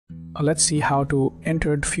Let's see how to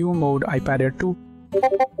enter view mode iPad Air 2.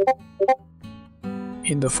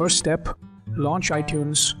 In the first step, launch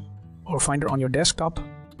iTunes or Finder on your desktop,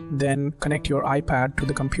 then connect your iPad to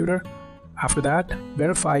the computer. After that,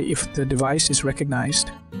 verify if the device is recognized.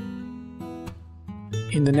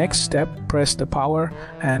 In the next step, press the power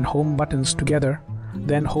and home buttons together,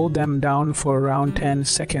 then hold them down for around 10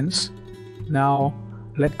 seconds. Now,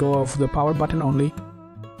 let go of the power button only.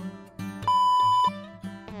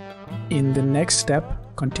 In the next step,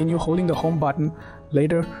 continue holding the home button.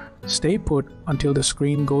 Later, stay put until the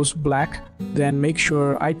screen goes black. Then make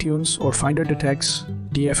sure iTunes or Finder detects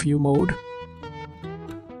DFU mode.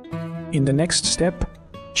 In the next step,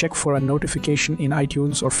 check for a notification in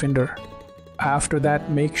iTunes or Finder. After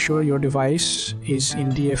that, make sure your device is in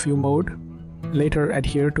DFU mode. Later,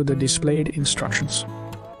 adhere to the displayed instructions.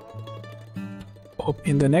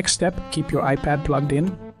 In the next step, keep your iPad plugged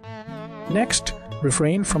in. Next,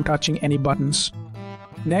 refrain from touching any buttons.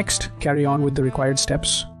 Next, carry on with the required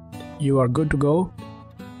steps. You are good to go.